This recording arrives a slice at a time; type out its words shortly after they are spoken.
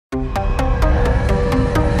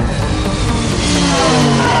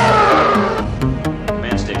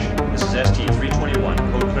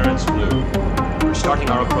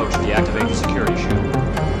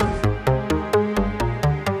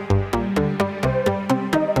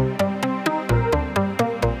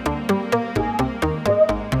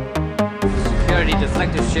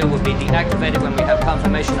deflective shield will be deactivated when we have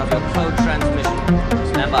confirmation of your code transmission.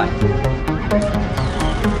 Stand by.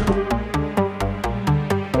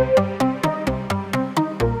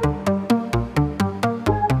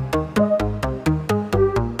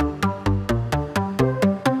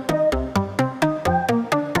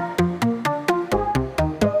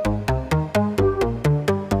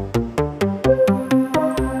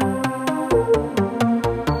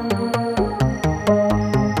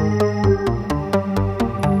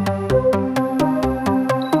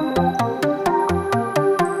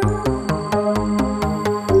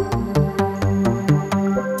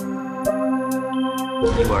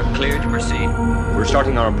 You are clear to proceed. We're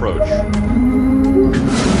starting our approach.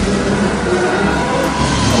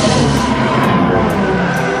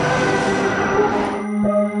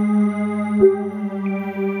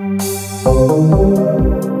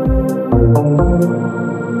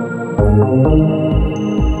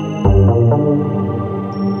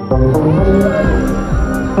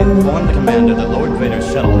 Inform the commander that Lord Vader's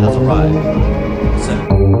shuttle has arrived. Sir.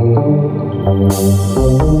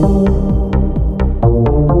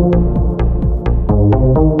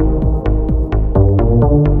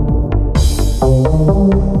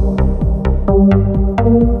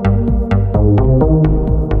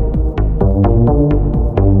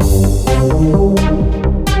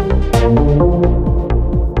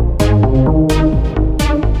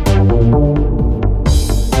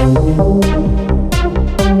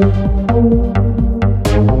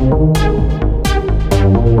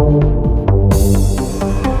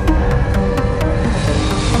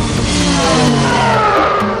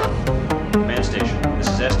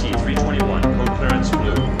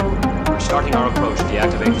 Starting our approach,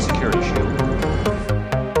 deactivate the security shield.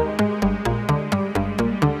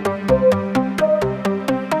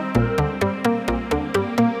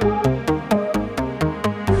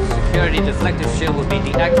 Security deflective shield will be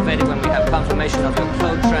deactivated when we have confirmation of your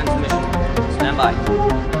code transmission. Stand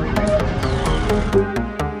by.